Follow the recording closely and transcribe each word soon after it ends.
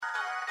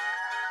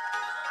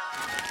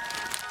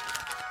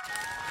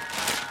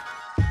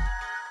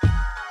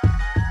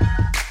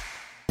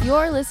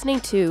You're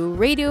listening to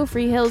Radio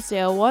Free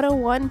Hillsdale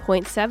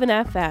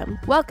 101.7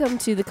 FM. Welcome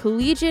to the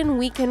Collegian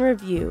Weekend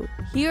Review.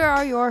 Here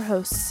are your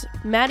hosts,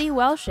 Maddy,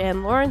 Welsh,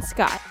 and Lauren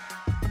Scott.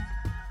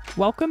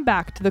 Welcome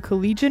back to the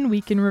Collegian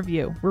Weekend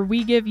Review, where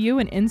we give you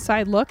an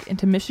inside look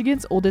into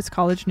Michigan's oldest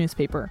college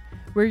newspaper.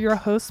 We're your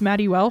hosts,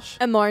 Maddy Welsh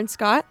and Lauren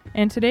Scott.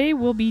 And today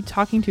we'll be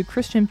talking to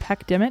Christian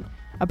Peck-Dimit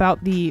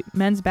about the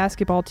men's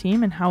basketball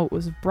team and how it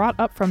was brought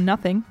up from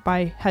nothing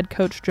by head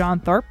coach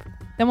John Tharp.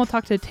 Then we'll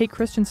talk to Tayte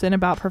Christensen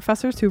about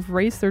professors who've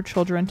raised their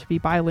children to be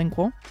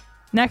bilingual.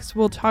 Next,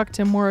 we'll talk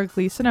to Moira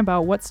Gleason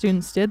about what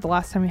students did the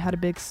last time we had a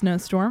big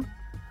snowstorm.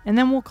 And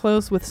then we'll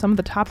close with some of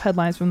the top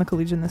headlines from the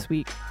Collegian this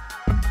week.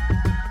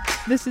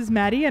 This is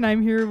Maddy, and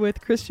I'm here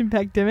with Christian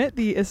Peck-Dimit,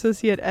 the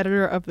associate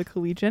editor of the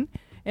Collegian.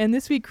 And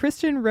this week,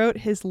 Christian wrote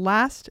his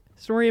last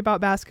story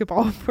about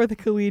basketball for the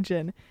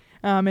Collegian.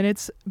 And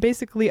it's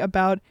basically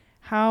about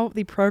how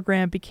the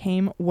program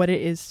became what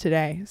it is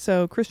today.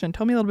 So, Christian,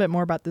 tell me a little bit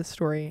more about this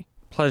story.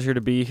 Pleasure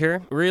to be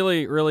here.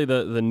 Really,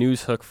 the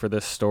news hook for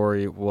this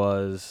story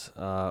was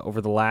over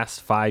the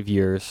last 5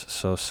 years,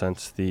 so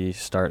since the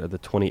start of the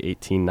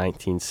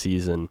 2018-19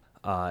 season,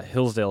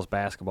 Hillsdale's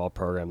basketball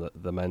program,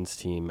 the men's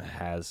team,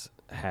 has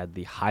had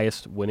the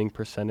highest winning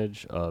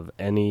percentage of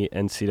any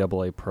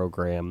NCAA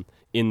program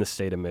in the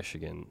state of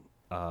Michigan.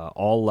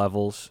 All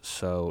levels,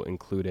 so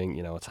including,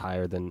 it's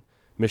higher than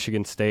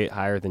Michigan State,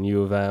 higher than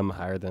U of M,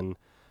 higher than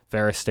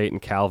Ferris State and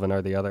Calvin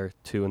are the other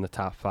two in the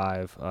top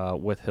five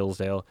with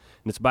Hillsdale.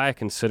 And it's by a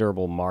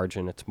considerable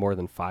margin. It's more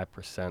than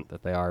 5%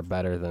 that they are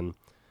better than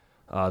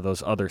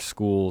those other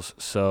schools.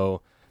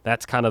 So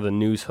that's kind of the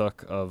news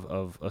hook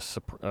of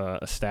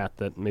a stat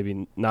that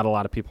maybe not a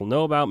lot of people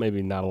know about.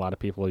 Maybe not a lot of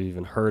people have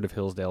even heard of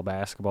Hillsdale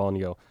basketball. And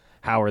you go,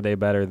 how are they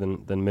better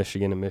than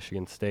Michigan and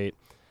Michigan State?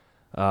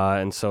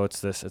 And so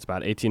it's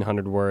about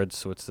 1,800 words.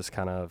 So it's this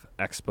kind of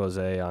expose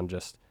on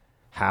just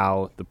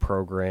how the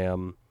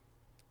program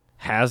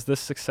has this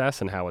success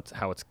and how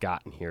it's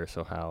gotten here,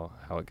 so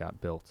how it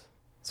got built.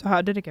 So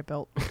how did it get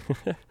built?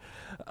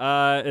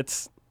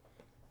 It's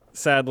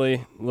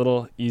sadly a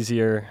little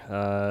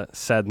easier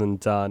said than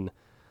done,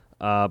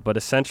 but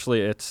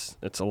essentially it's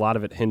a lot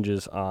of it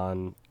hinges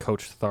on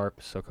Coach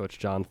Tharp. So Coach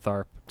John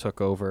Tharp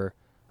took over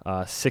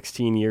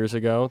 16 years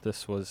ago.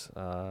 This was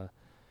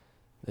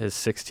his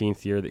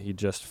 16th year that he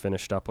just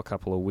finished up a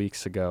couple of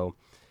weeks ago,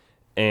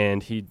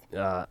 and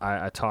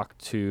I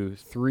talked to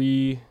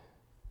 3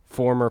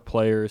 former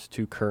players,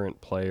 2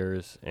 current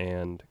players,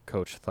 and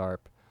Coach Tharp.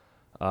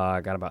 I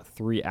got about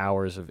 3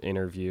 hours of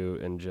interview,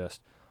 and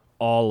just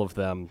all of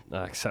them,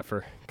 except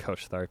for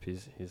Coach Tharp,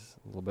 he's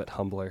a little bit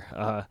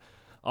humbler.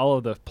 All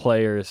of the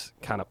players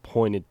kind of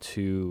pointed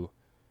to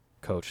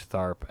Coach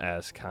Tharp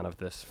as kind of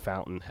this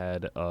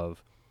fountainhead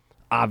of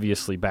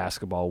obviously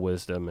basketball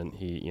wisdom, and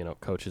he,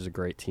 coaches a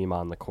great team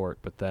on the court,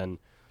 but then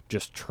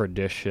just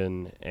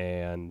tradition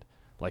and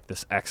like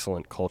this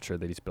excellent culture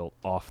that he's built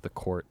off the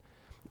court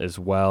as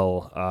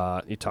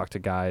well. You talk to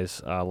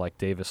guys like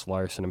Davis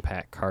Larson and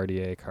Pat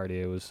Cartier.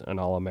 Cartier was an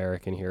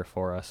All-American here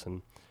for us,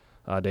 and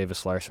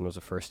Davis Larson was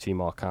a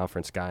first-team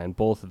All-Conference guy, and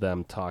both of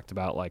them talked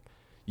about, like,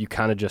 you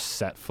kind of just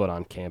set foot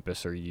on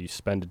campus or you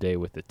spend a day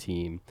with the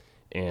team,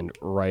 and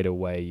right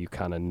away you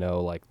kind of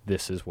know, like,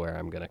 this is where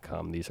I'm going to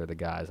come. These are the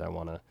guys I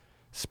want to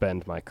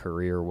spend my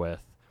career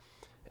with.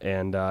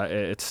 And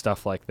it's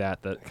stuff like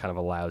that kind of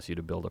allows you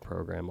to build a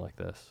program like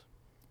this.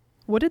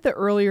 What did the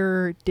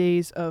earlier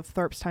days of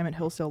Tharp's time at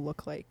Hillsdale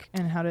look like,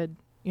 and how did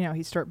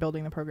he start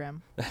building the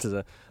program? That's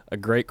a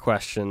great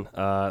question.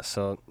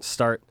 So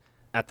start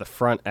at the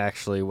front,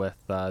 actually, with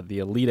the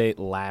Elite Eight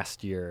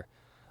last year.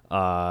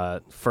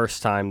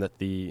 First time that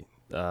the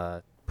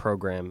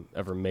program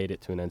ever made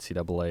it to an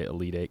NCAA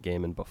Elite Eight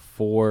game, and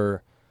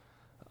before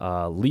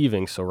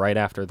leaving, so right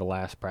after the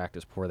last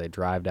practice, before they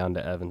drive down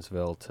to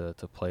Evansville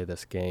to play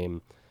this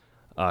game,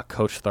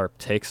 Coach Tharp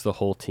takes the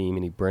whole team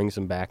and he brings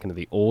them back into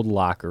the old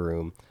locker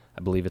room.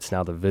 I believe it's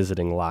now the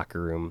visiting locker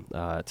room.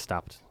 It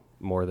stopped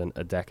more than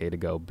a decade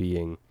ago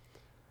being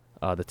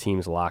the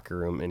team's locker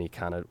room, and he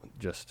kind of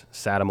just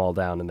sat them all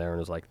down in there and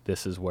was like,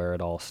 this is where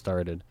it all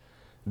started.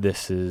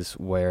 This is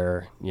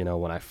where,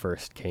 when I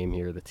first came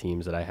here, the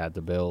teams that I had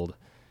to build.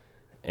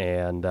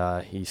 And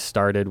he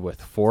started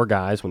with 4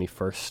 guys when he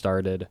first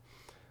started.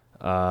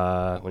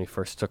 When he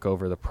first took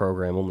over the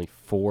program, only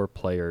 4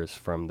 players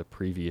from the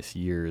previous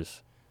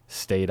years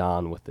stayed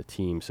on with the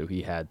team, so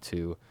he had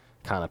to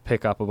kind of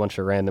pick up a bunch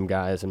of random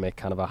guys and make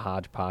kind of a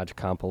hodgepodge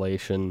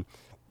compilation.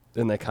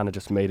 Then they kind of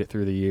just made it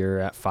through the year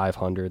at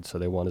 500, so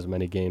they won as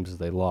many games as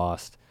they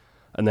lost.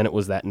 And then it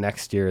was that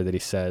next year that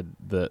he said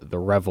the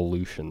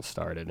revolution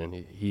started, and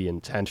he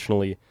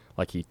intentionally,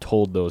 like, he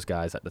told those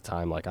guys at the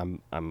time, like,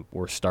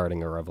 we're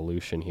starting a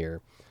revolution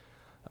here.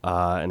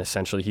 And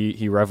essentially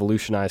he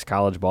revolutionized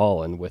college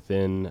ball, and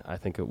within, I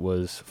think it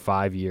was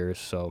 5 years,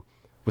 so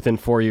within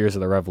 4 years of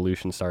the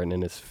revolution starting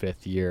in his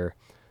 5th year,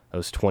 it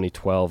was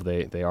 2012,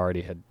 they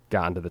already had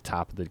gotten to the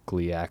top of the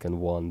GLIAC and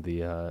won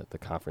the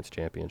conference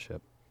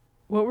championship.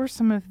 What were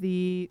some of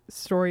the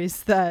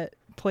stories that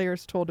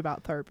players told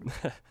about Tharp?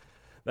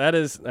 That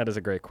is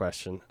a great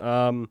question.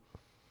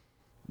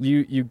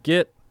 You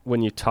get,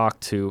 when you talk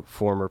to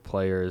former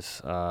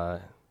players,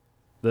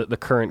 the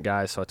current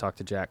guys, so I talked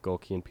to Jack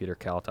Golke and Peter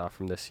Kalatoff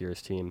from this year's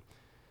team.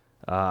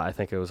 I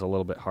think it was a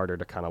little bit harder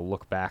to kind of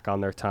look back on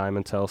their time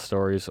and tell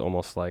stories,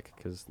 almost like,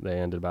 because they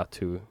ended about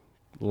a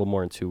little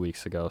more than 2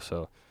 weeks ago,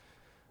 so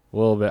a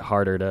little bit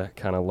harder to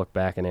kind of look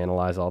back and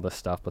analyze all this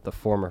stuff. But the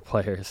former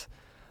players,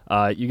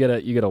 you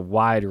get a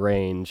wide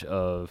range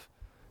of,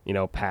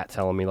 Pat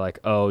telling me like,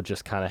 oh,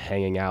 just kind of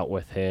hanging out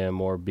with him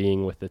or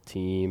being with the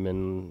team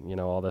and,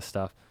 all this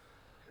stuff.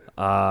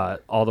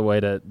 All the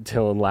way to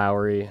Dylan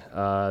Lowry.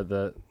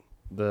 The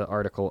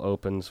article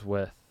opens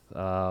with,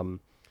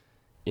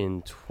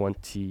 in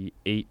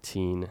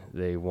 2018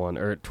 they won,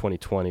 or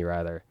 2020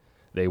 rather,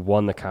 they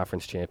won the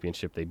conference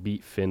championship. They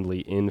beat Findlay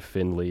in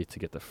Findlay to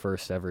get the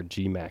first ever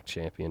GMAC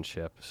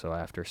championship. So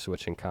after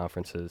switching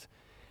conferences,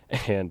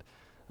 and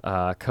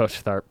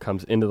Coach Tharp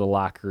comes into the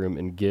locker room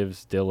and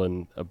gives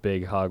Dylan a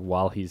big hug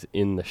while he's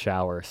in the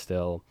shower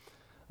still.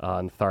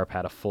 And Tharp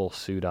had a full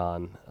suit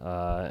on,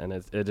 and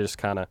it just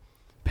kind of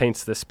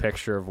paints this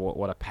picture of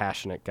what a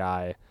passionate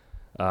guy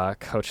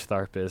Coach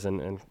Tharp is,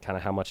 and kind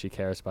of how much he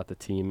cares about the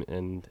team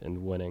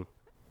and winning.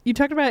 You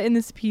talked about in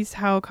this piece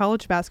how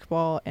college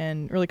basketball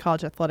and really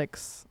college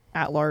athletics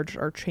at large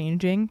are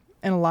changing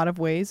in a lot of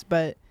ways,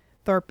 but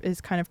Tharp is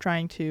kind of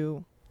trying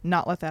to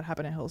not let that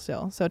happen at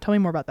Hillsdale. So tell me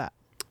more about that.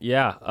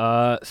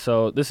 Yeah,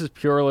 so this is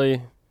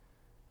purely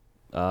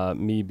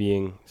me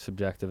being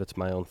subjective. It's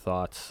my own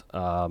thoughts.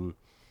 But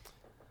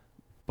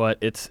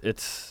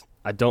it's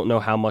I don't know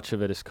how much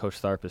of it is Coach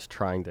Tharp is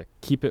trying to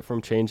keep it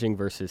from changing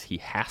versus he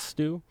has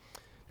to,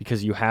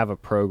 because you have a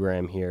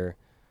program here.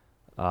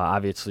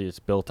 Obviously, it's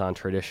built on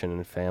tradition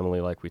and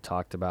family like we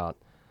talked about,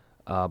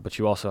 but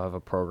you also have a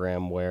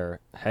program where,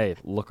 hey,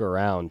 look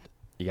around.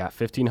 You got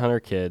 1,500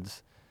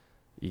 kids.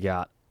 You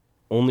got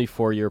only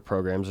 4-year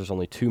programs. There's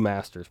only 2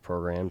 master's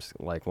programs.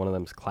 Like, one of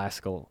them is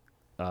classical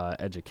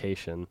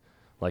education.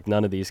 Like,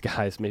 none of these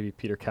guys, maybe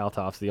Peter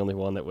Kalatoff's the only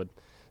one that would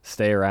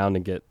stay around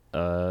and get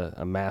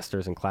a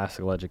master's in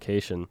classical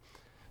education.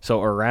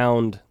 So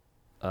around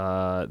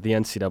the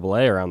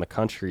NCAA, around the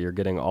country, you're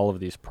getting all of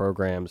these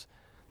programs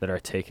that are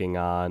taking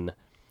on,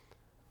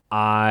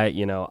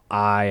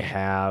 I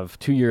have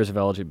 2 years of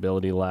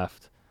eligibility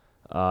left.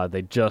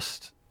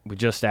 We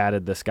just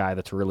added this guy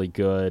that's really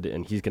good,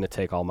 and he's going to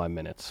take all my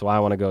minutes. So I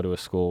want to go to a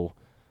school,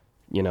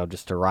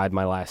 just to ride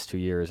my last 2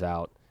 years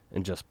out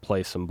and just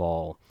play some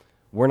ball.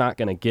 We're not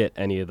going to get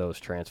any of those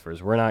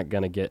transfers. We're not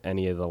going to get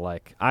any of the,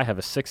 like, I have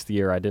a 6th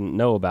year I didn't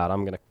know about.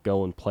 I'm going to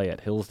go and play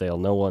at Hillsdale.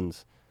 No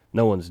one's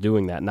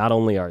doing that. Not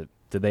only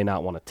did they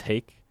not want to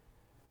take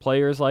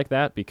players like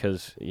that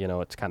because,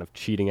 it's kind of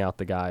cheating out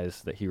the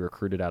guys that he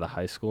recruited out of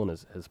high school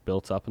and has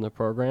built up in the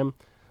program,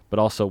 but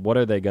also what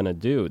are they going to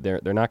do?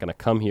 They're not going to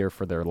come here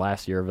for their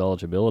last year of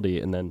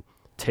eligibility and then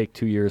take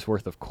 2 years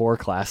worth of core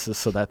classes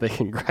so that they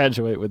can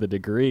graduate with a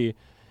degree.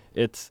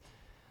 It's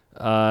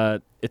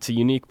a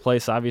unique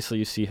place. Obviously,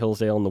 you see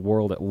Hillsdale in the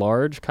world at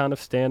large kind of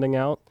standing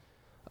out,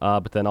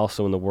 but then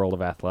also in the world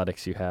of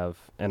athletics, you have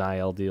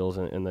NIL deals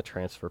in the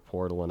transfer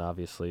portal, and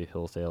obviously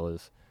Hillsdale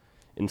is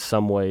in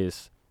some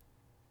ways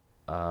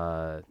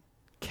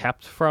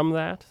kept from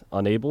that,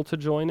 unable to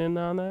join in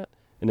on that,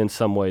 and in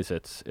some ways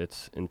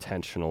it's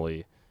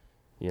intentionally,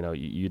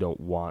 you don't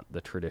want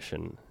the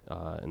tradition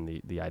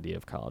and the idea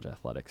of college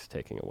athletics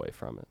taking away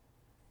from it.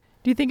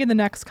 Do you think in the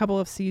next couple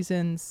of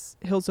seasons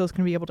Hillsdale's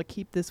going to be able to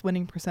keep this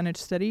winning percentage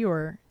steady,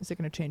 or is it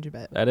going to change a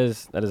bit? That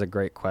is a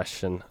great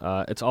question.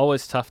 It's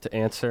always tough to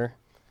answer.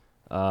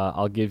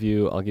 I'll give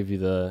you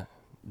the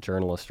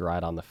journalist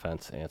ride on the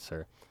fence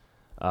answer,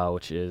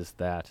 which is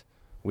that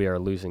we are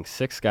losing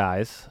 6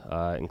 guys,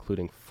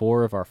 including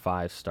 4 of our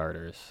 5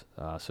 starters.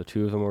 So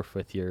 2 of them were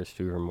 5th years,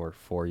 2 of them were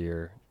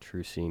 4-year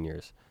true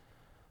seniors.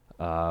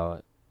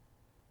 We're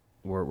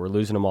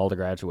losing them all to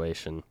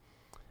graduation,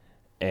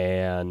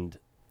 and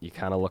you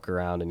kind of look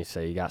around and you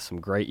say you got some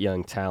great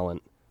young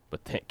talent, but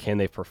can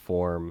they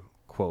perform,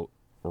 quote,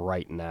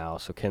 right now?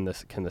 So can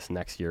this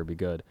next year be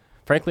good?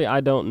 Frankly,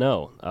 I don't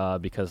know,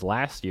 because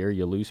last year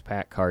you lose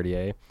Pat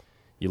Cartier,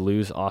 you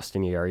lose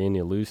Austin Yarian,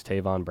 you lose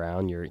Tavon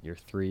Brown, your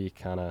 3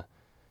 kind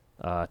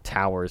of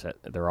towers.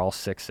 They're all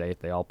 6'8".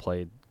 They all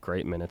played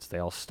great minutes. They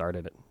all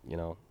started at,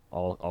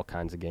 all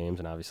kinds of games,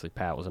 and obviously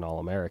Pat was an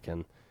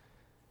All-American.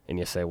 And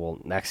you say, well,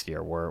 next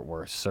year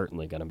we're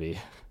certainly going to be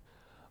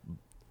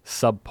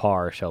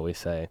subpar, shall we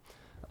say.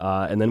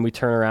 And then we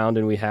turn around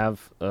and we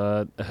have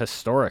a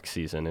historic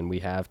season, and we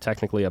have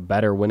technically a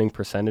better winning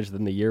percentage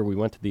than the year we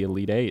went to the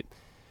Elite Eight.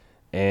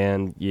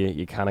 And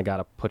you kind of got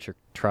to put your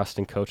trust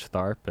in Coach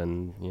Tharp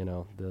and,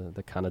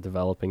 the kind of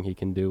developing he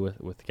can do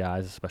with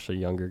guys, especially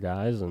younger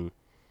guys, and,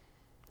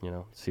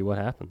 see what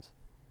happens.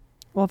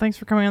 Well, thanks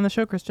for coming on the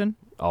show, Christian.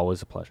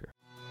 Always a pleasure.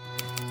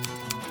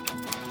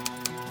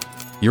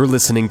 You're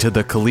listening to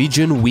the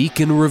Collegian Week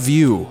in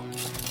Review.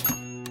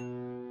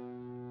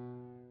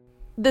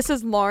 This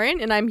is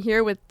Lauren, and I'm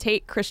here with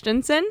Tayte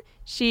Christensen.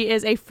 She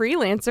is a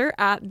freelancer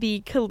at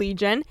the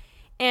Collegian,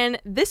 and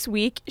this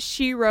week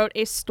she wrote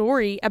a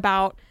story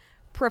about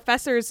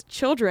professors'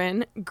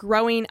 children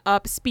growing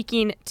up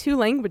speaking 2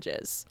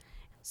 languages.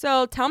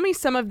 So tell me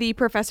some of the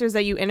professors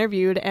that you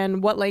interviewed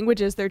and what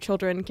languages their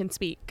children can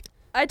speak.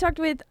 I talked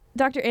with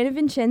Dr. Anna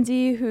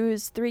Vincenzi,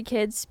 whose 3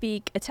 kids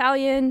speak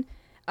Italian.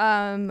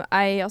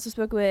 I also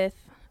spoke with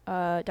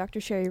Dr.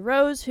 Sherry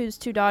Rose, whose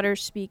 2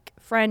 daughters speak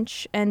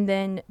French, and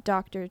then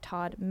Dr.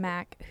 Todd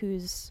Mack,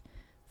 whose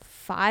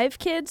 5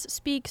 kids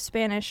speak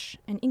Spanish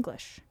and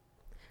English.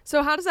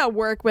 So how does that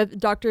work with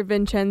Dr.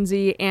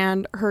 Vincenzi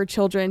and her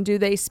children? Do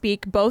they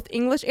speak both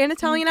English and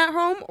Italian at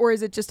home, or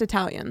is it just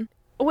Italian?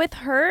 With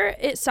her,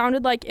 it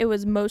sounded like it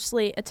was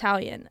mostly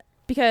Italian,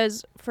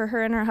 because for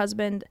her and her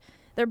husband,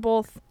 they're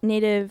both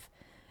native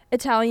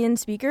Italian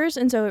speakers,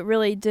 and so it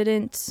really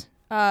didn't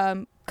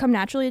come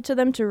naturally to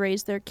them to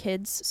raise their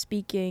kids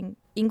speaking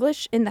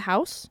English in the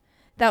house.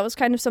 That was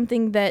kind of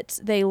something that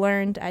they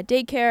learned at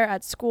daycare,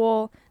 at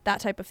school, that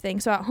type of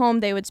thing. So at home,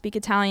 they would speak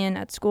Italian.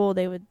 At school,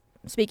 they would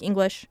speak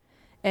English.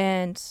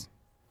 And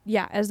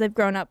yeah, as they've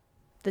grown up,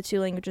 the 2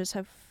 languages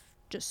have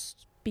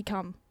just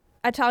become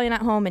Italian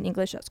at home and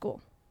English at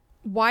school.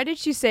 Why did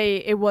she say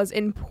it was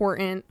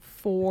important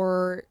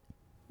for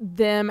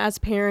them as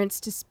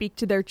parents to speak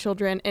to their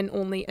children in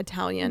only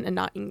Italian and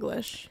not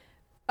English?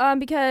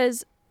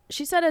 Because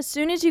she said as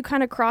soon as you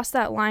kind of cross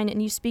that line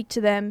and you speak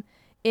to them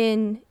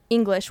in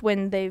English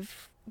when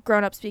they've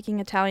grown up speaking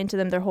Italian to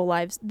them their whole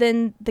lives,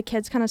 then the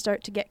kids kind of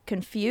start to get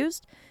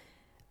confused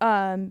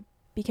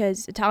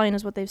because Italian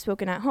is what they've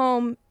spoken at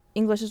home,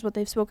 English is what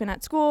they've spoken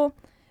at school.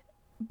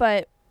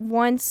 But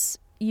once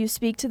you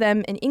speak to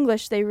them in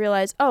English, they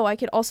realize, oh, I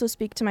could also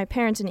speak to my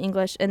parents in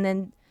English, and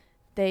then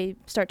they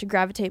start to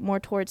gravitate more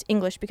towards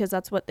English because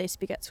that's what they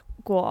speak at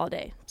school all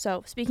day.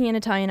 So speaking in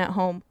Italian at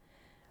home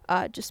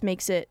just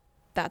makes it,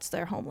 that's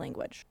their home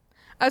language.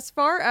 As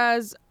far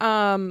as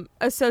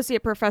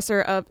Associate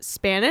Professor of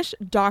Spanish,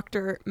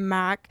 Dr.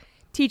 Mack,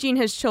 teaching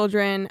his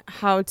children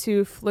how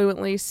to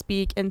fluently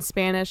speak in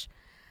Spanish,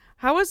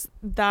 how has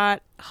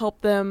that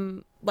helped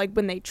them, like,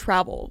 when they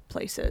travel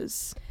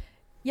places?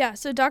 Yeah,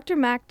 so Dr.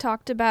 Mack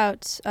talked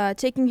about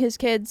taking his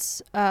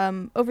kids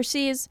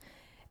overseas,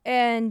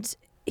 and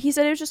he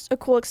said it was just a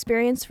cool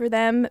experience for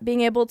them,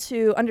 being able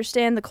to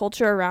understand the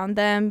culture around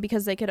them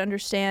because they could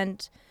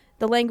understand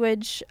the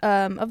language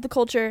of the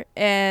culture,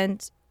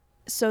 and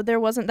so there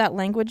wasn't that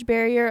language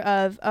barrier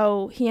of,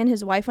 oh, he and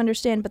his wife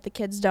understand, but the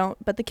kids don't.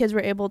 But the kids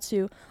were able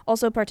to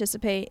also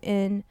participate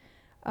in,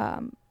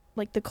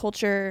 like, the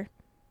culture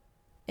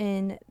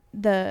I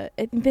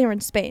think they were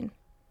in Spain.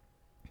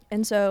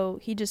 And so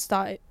he just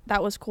thought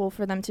that was cool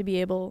for them to be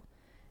able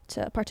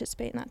to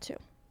participate in that too.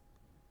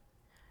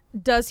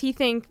 Does he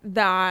think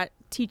that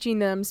teaching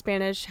them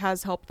Spanish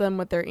has helped them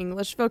with their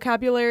English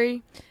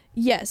vocabulary?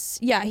 Yes.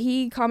 Yeah,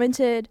 he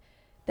commented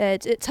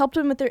that it's helped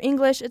them with their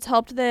English. It's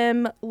helped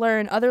them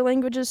learn other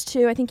languages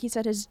too. I think he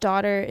said his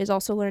daughter is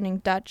also learning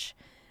Dutch.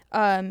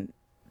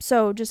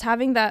 So just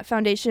having that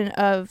foundation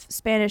of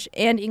Spanish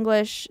and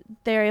English,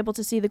 they're able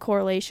to see the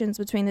correlations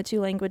between the 2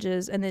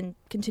 languages and then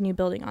continue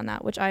building on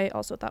that, which I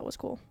also thought was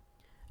cool.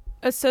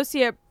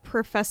 Associate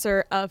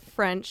Professor of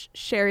French,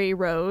 Sherry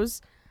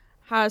Rose,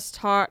 has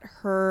taught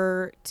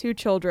her 2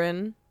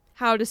 children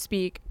how to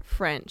speak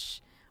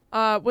French.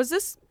 Was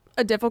this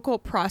a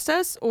difficult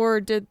process,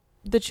 or did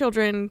the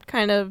children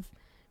kind of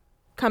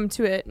come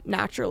to it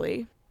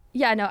naturally?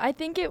 Yeah, no, I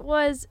think it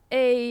was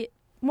a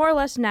more or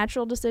less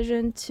natural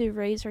decision to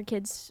raise her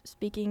kids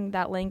speaking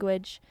that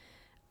language.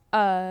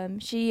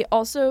 She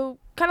also,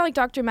 kind of like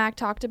Dr. Mack,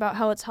 talked about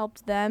how it's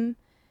helped them.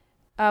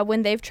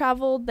 When they've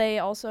traveled, they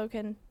also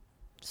can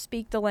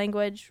speak the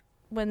language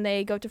when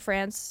they go to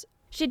France.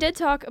 She did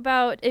talk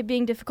about it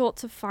being difficult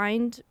to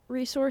find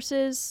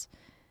resources,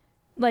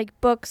 like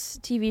books,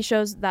 TV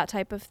shows, that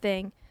type of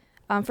thing,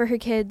 for her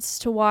kids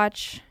to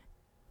watch.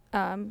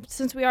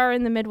 Since we are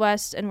in the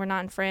Midwest and we're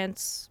not in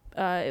France,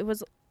 it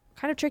was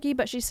kind of tricky,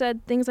 but she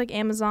said things like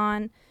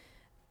Amazon,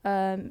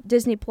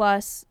 Disney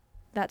Plus,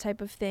 that type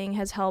of thing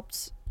has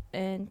helped,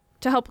 and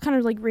to help kind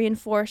of like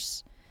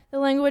reinforce the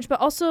language.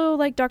 But also,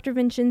 like Dr.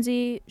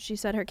 Vincenzi, she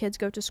said her kids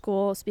go to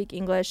school, speak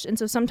English, and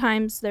so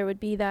sometimes there would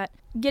be that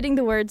getting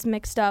the words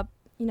mixed up,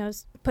 you know,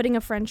 putting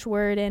a French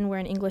word in where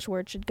an English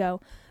word should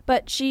go.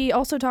 But she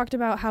also talked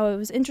about how it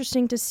was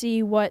interesting to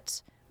see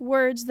what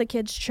words the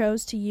kids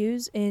chose to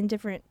use in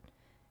different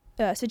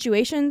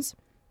situations,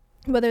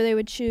 whether they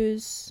would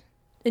choose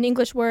an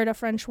English word, a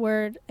French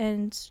word,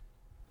 and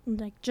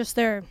like just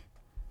their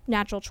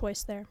natural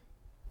choice there.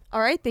 All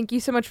right. Thank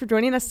you so much for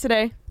joining us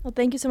today. Well,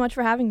 thank you so much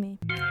for having me.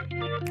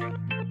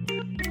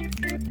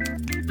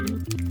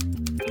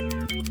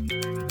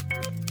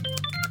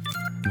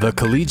 The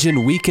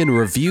Collegian Week in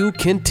Review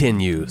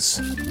continues.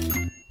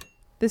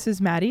 This is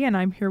Maddy, and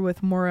I'm here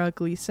with Moira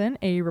Gleason,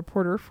 a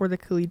reporter for the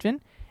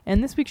Collegian.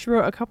 And this week she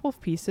wrote a couple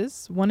of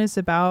pieces. One is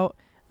about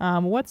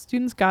what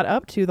students got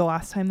up to the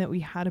last time that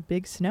we had a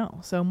big snow.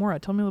 So Moira,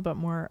 tell me a little bit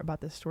more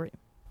about this story.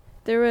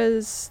 There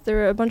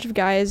were a bunch of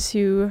guys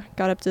who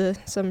got up to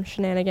some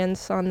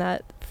shenanigans on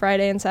that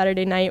Friday and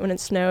Saturday night when it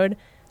snowed.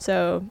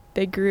 So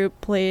big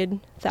group played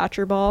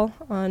Thatcher ball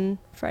on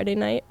Friday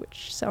night,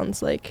 which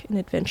sounds like an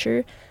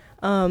adventure.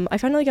 I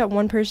finally got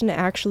one person to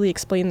actually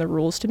explain the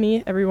rules to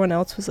me. Everyone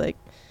else was like,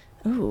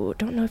 "Oh,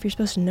 don't know if you're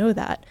supposed to know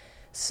that."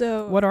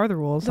 So what are the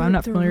rules? I'm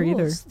not familiar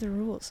either. The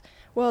rules.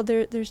 Well,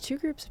 there's two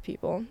groups of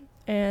people,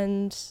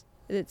 and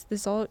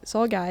it's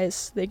all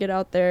guys. They get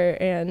out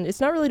there, and it's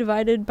not really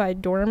divided by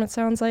dorm. It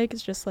sounds like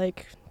it's just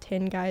like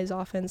 10 guys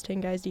offense, 10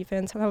 guys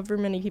defense, however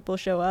many people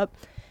show up,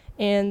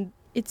 and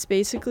it's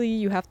basically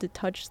you have to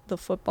touch the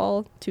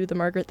football to the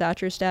Margaret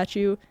Thatcher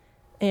statue,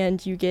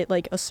 and you get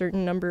like a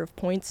certain number of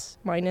points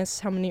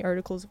minus how many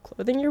articles of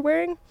clothing you're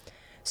wearing.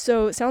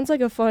 So it sounds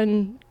like a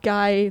fun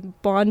guy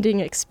bonding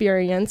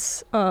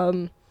experience.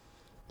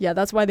 Yeah,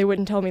 that's why they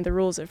wouldn't tell me the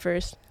rules at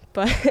first.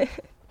 But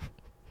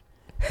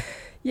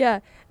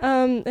yeah.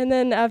 And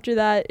then after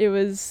that, there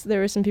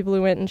were some people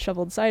who went and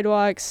shoveled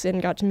sidewalks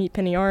and got to meet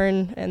Penny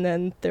Arn. And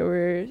then there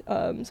were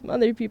some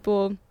other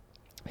people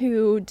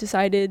who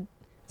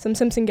some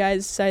Simpson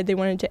guys decided they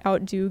wanted to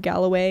outdo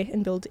Galloway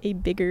and build a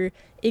bigger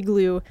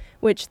igloo,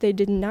 which they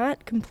did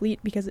not complete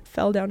because it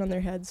fell down on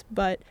their heads.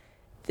 But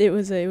it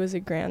was a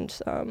grand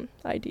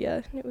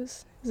idea. It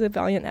was a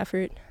valiant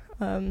effort.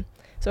 So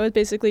I was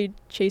basically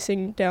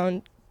chasing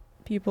down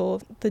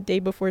people the day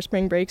before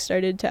spring break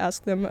started to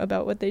ask them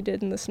about what they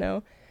did in the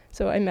snow.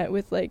 So I met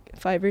with like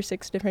 5 or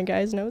 6 different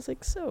guys, and I was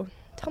like, "So,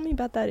 tell me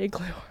about that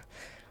igloo."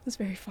 It was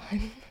very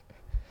fun.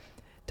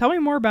 Tell me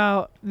more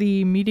about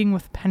the meeting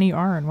with Penny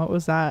Arn. What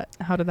was that?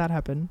 How did that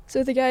happen?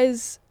 So the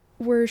guys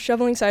were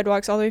shoveling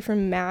sidewalks all the way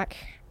from Mac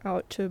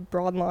out to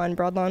Broadlawn.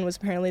 Broadlawn was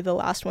apparently the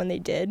last one they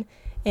did.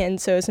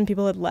 And so some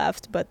people had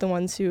left, but the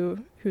ones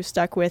who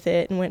stuck with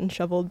it and went and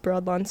shoveled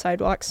Broadlawn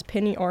sidewalks,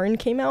 Penny Arn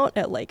came out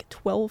at like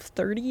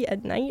 12:30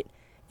 at night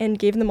and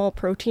gave them all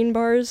protein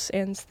bars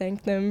and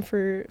thanked them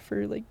for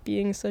like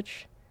being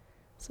such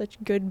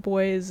good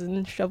boys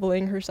and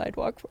shoveling her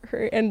sidewalk for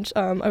her. And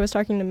I was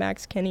talking to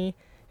Max Kenny,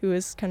 who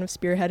was kind of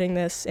spearheading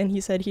this, and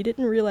he said he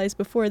didn't realize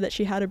before that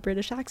she had a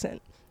British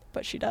accent,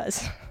 but she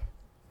does.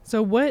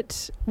 So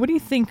what do you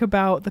think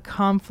about the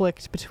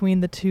conflict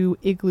between the two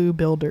igloo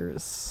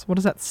builders? What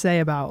does that say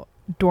about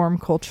dorm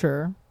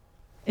culture,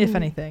 if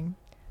anything?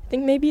 I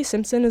think maybe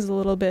Simpson is a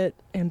little bit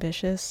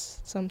ambitious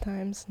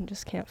sometimes and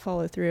just can't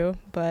follow through,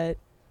 but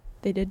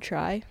they did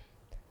try.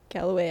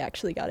 Galloway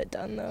actually got it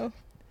done, though.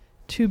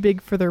 Too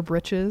big for their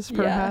britches,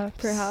 perhaps?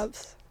 Yeah,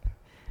 perhaps.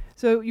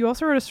 So you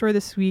also wrote a story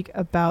this week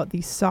about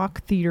the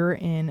Sauk Theater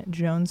in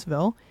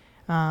Jonesville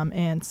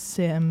and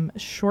some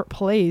short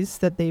plays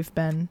that they've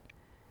been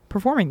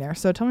performing there.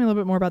 So tell me a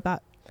little bit more about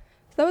that.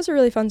 That was a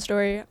really fun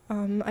story.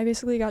 I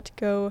basically got to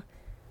go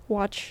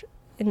watch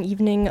an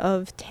evening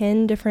of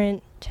 10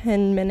 different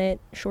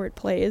 10-minute short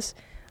plays.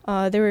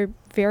 They were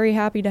very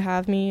happy to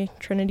have me.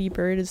 Trinity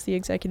Bird is the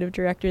executive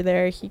director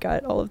there. He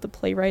got all of the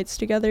playwrights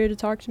together to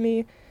talk to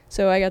me.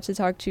 So I got to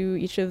talk to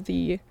each of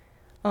the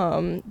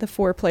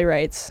 4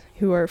 playwrights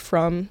who are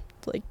from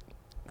like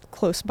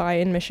close by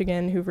in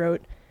Michigan who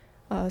wrote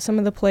some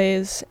of the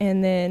plays,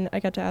 and then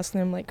I got to ask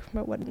them like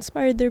about what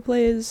inspired their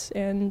plays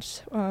and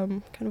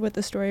kind of what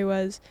the story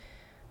was,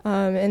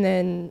 and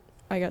then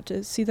I got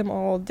to see them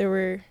all. There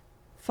were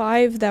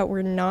 5 that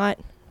were not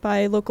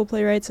by local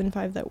playwrights and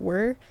 5 that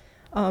were,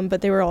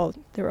 but they were all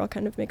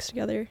kind of mixed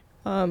together.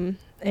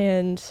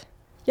 And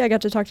yeah, I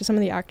got to talk to some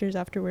of the actors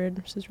afterward,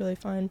 which was really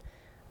fun.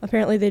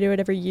 Apparently they do it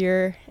every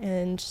year,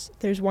 and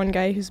there's one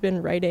guy who's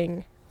been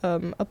writing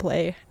a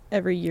play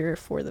every year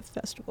for the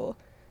festival.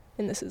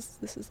 And this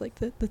is like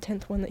the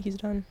 10th one that he's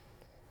done.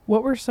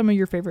 What were some of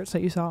your favorites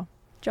that you saw?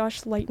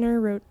 Josh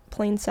Leitner wrote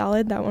Plain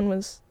Salad. That one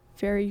was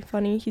very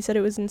funny. He said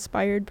it was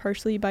inspired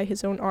partially by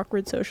his own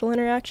awkward social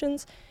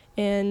interactions,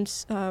 and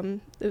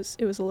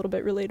it was a little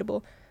bit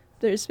relatable.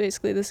 There's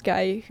basically this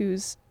guy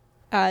who's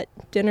at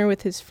dinner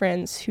with his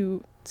friends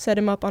who set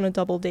him up on a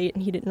double date,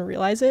 and he didn't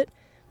realize it.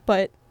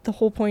 But the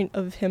whole point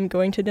of him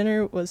going to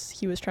dinner was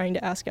he was trying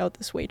to ask out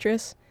this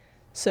waitress.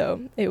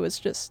 So it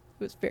was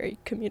very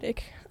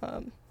comedic.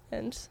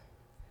 And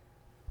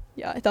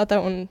yeah, I thought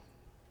that one,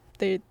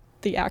 the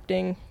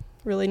acting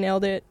really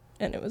nailed it,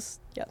 and that was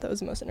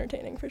the most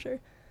entertaining for sure.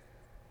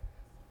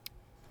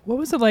 What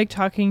was it like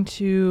talking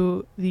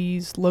to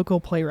these local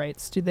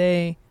playwrights?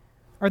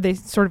 Are they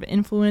sort of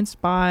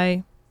influenced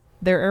by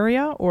their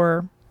area,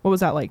 or what was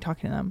that like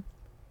talking to them?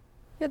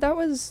 Yeah, that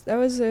was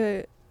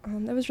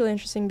really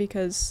interesting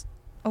because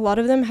a lot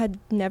of them had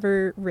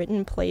never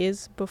written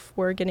plays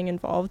before getting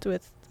involved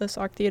with the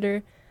Sauk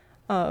Theater,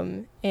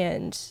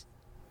 and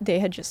they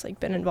had just like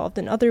been involved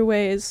in other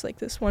ways. Like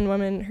this one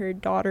woman, her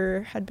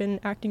daughter had been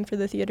acting for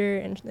the theater,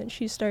 and then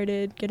she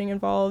started getting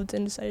involved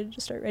and decided to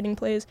start writing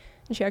plays.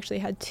 And she actually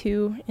had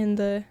 2 in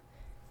the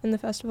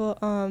festival.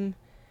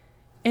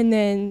 And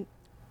then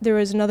there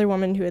was another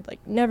woman who had like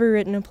never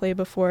written a play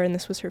before, and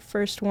this was her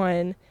first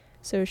one.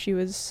 So she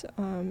was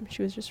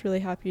just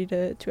really happy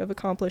to have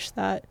accomplished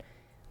that.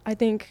 I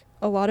think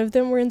a lot of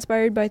them were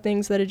inspired by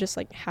things that had just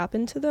like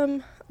happened to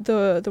them.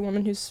 The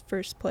woman whose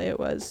first play it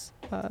was,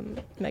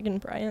 Megan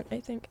Bryant, I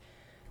think,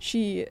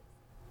 she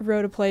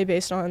wrote a play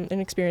based on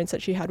an experience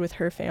that she had with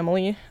her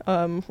family,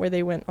 where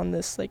they went on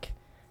this like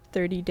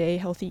 30-day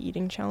healthy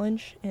eating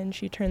challenge, and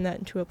she turned that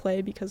into a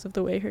play because of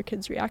the way her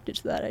kids reacted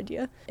to that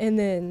idea. And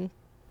then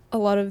a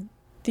lot of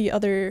the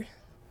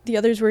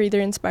others were either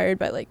inspired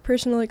by like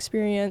personal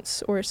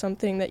experience or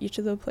something that each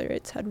of the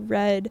playwrights had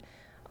read.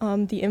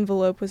 The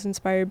envelope was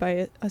inspired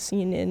by a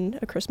scene in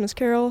A Christmas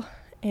Carol,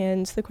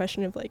 and the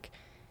question of like,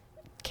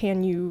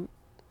 can you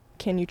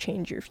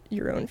change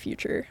your own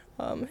future?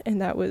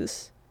 And that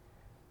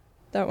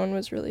one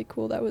was really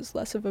cool. That was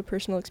less of a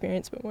personal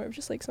experience, but more of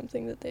just like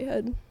something that they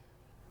had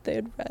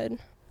read.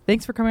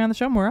 Thanks for coming on the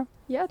show, Moira.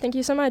 Yeah, thank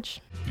you so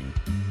much.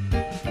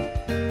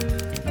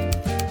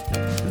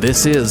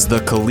 This is the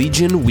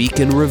Collegian Week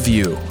in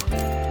Review.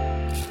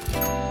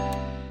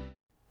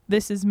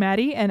 This is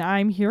Maddy, and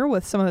I'm here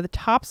with some of the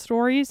top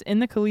stories in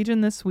the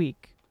Collegian this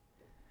week.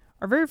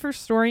 Our very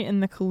first story in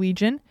the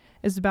Collegian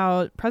is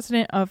about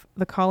President of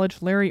the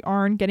college, Larry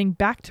Arnn, getting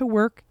back to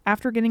work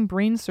after getting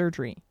brain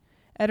surgery.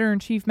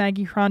 Editor-in-Chief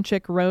Maggie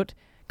Hronchik wrote,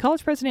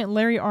 College President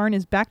Larry Arnn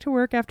is back to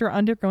work after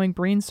undergoing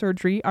brain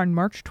surgery on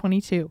March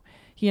 22.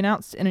 He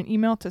announced in an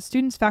email to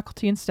students,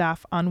 faculty, and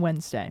staff on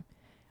Wednesday.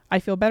 I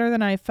feel better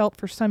than I have felt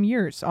for some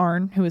years,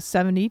 Arnn, who is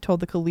 70,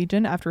 told the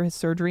Collegian after his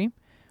surgery.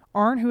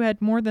 Arnn, who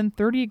had more than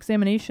 30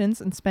 examinations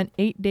and spent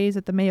 8 days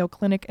at the Mayo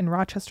Clinic in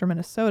Rochester,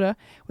 Minnesota,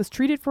 was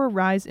treated for a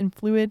rise in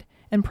fluid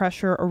and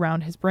pressure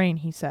around his brain,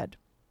 he said.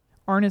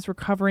 Arnn is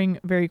recovering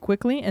very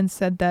quickly and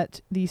said that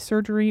the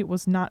surgery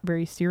was not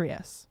very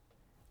serious.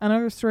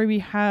 Another story we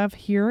have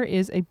here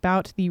is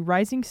about the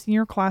rising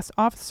senior class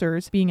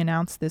officers being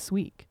announced this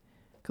week.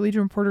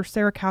 Collegian reporter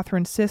Sarah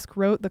Catherine Sisk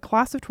wrote, the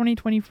class of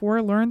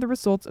 2024 learned the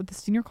results of the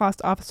senior class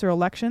officer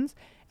elections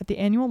at the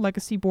annual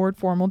Legacy Board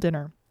formal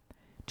dinner.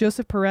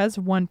 Joseph Perez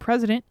won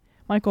president,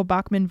 Michael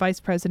Bachman vice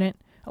president,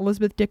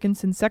 Elizabeth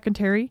Dickinson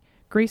secretary,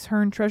 Grace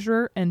Hearn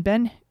treasurer, and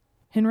Ben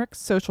Hinrichs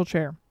social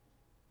chair.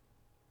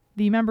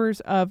 The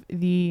members of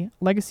the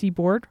Legacy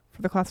Board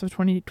for the class of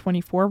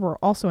 2024 were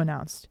also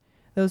announced.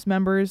 Those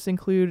members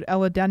include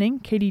Ella Denning,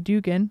 Katie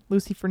Dugan,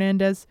 Lucy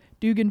Fernandez,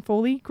 Dugan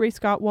Foley, Grace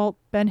Gottwalt,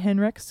 Ben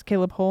Hinrichs,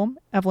 Caleb Holm,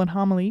 Evelyn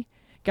Homily,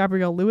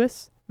 Gabrielle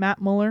Lewis, Matt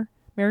Muller,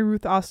 Mary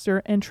Ruth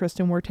Oster, and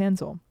Tristan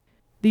Wertanzel.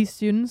 These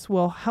students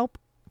will help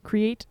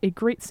create a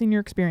great senior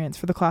experience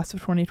for the class of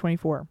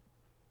 2024.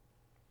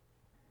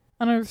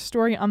 Another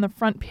story on the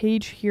front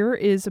page here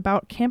is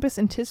about campus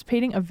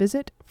anticipating a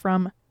visit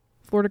from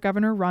Florida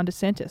Governor Ron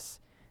DeSantis.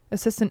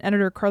 Assistant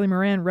editor Carly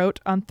Moran wrote,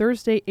 on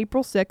Thursday,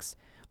 April 6th,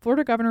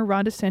 Florida Governor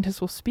Ron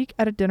DeSantis will speak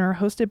at a dinner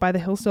hosted by the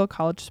Hillsdale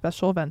College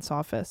Special Events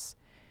Office.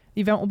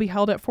 The event will be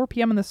held at 4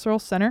 p.m. in the Searle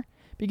Center,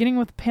 beginning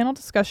with a panel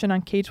discussion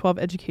on K-12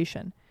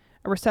 education.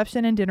 A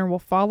reception and dinner will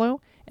follow,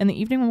 and the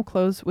evening will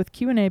close with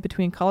Q&A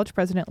between College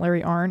President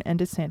Larry Arnn and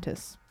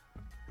DeSantis.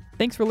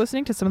 Thanks for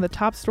listening to some of the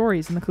top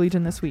stories in the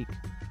Collegian this week.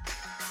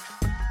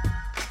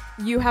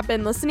 You have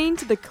been listening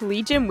to the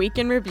Collegian Week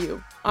in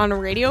Review on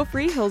Radio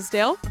Free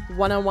Hillsdale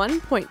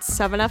 101.7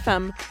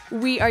 FM.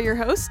 We are your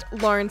hosts,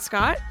 Lauren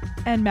Scott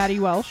and Maddy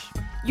Welsh.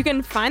 You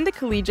can find the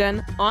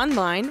Collegian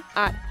online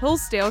at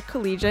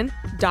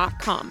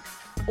hillsdalecollegian.com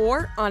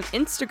or on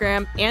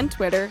Instagram and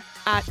Twitter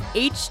at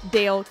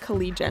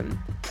HDaleCollegian.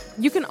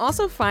 You can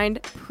also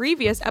find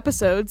previous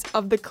episodes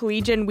of the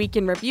Collegian Week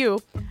in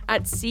Review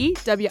at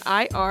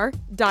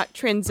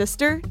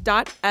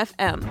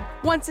cwir.transistor.fm.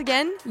 Once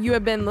again, you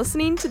have been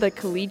listening to the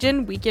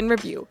Collegian Week in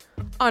Review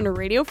on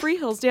Radio Free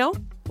Hillsdale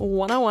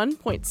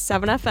 101.7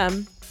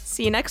 FM.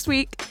 See you next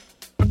week.